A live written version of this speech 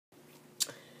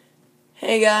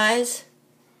Hey guys,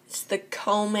 it's the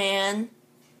Co-Man,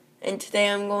 and today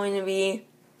I'm going to be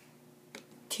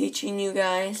teaching you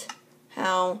guys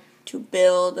how to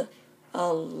build a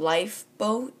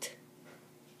lifeboat.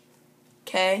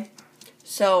 Okay,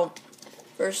 so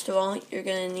first of all, you're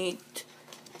going to need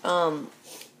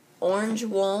orange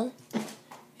wool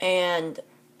and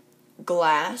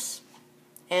glass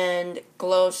and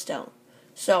glowstone.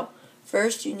 So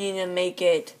first you need to make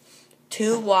it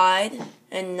 2 wide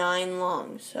and 9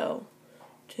 long. So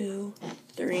 2,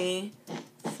 3,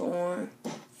 4,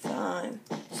 5,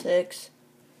 6,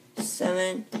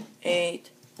 7, 8,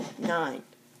 9.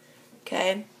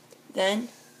 Okay? Then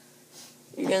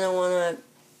you're going to want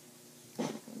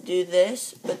to do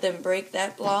this, but then break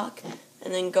that block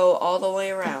and then go all the way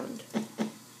around.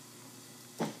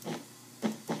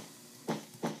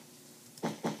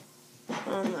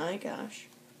 Oh my gosh.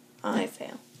 I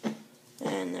fail.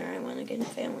 And there I went again,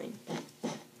 failing.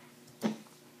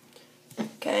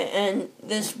 Okay, and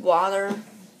this water,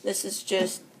 this is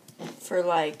just for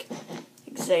like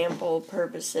example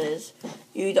purposes.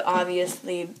 You'd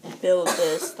obviously build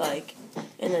this like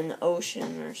in an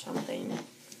ocean or something.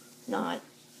 Not.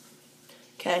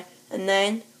 Okay, and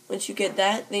then once you get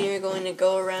that, then you're going to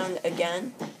go around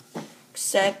again.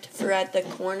 Except for at the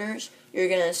corners, you're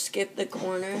going to skip the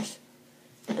corners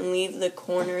and leave the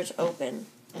corners open.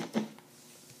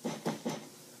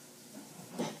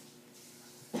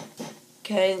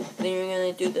 Okay, then you're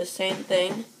going to do the same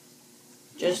thing.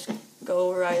 Just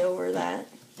go right over that.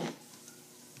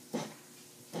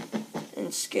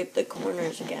 And skip the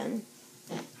corners again.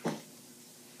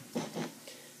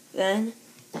 Then,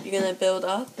 you're going to build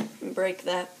up and break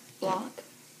that block.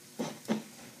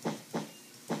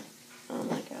 Oh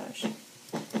my gosh.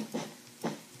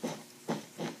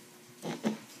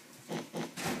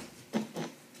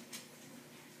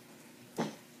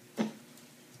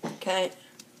 Okay.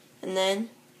 And then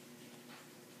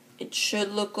it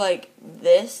should look like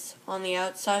this on the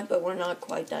outside, but we're not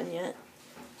quite done yet.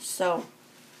 So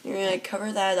you're going to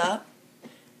cover that up,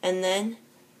 and then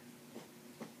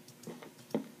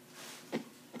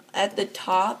at the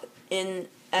top,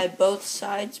 at both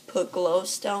sides, put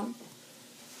glowstone,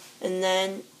 and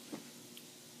then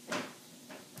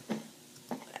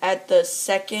at the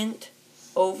second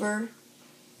over,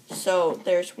 so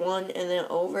there's one and then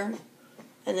over.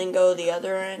 And then go the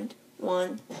other end,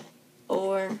 1,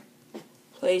 over,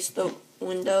 place the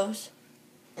windows,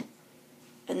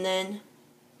 and then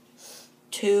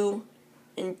 2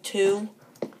 and 2,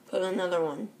 put another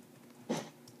one.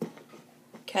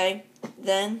 Okay,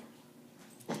 then,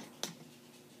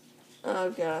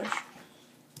 oh gosh.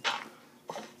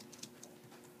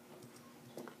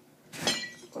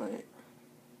 Wait.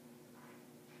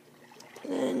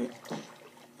 Then,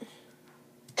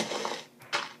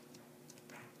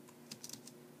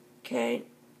 okay,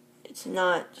 it's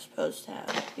not supposed to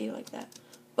be like that.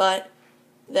 But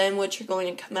then what you're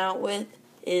going to come out with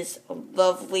is a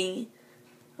lovely,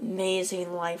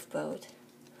 amazing lifeboat.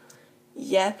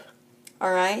 Yep.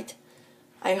 Alright.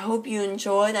 I hope you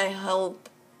enjoyed. I hope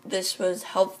this was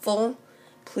helpful.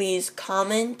 Please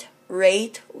comment,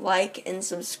 rate, like, and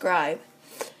subscribe.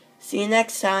 See you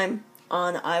next time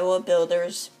on Iowa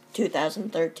Builders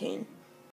 2013.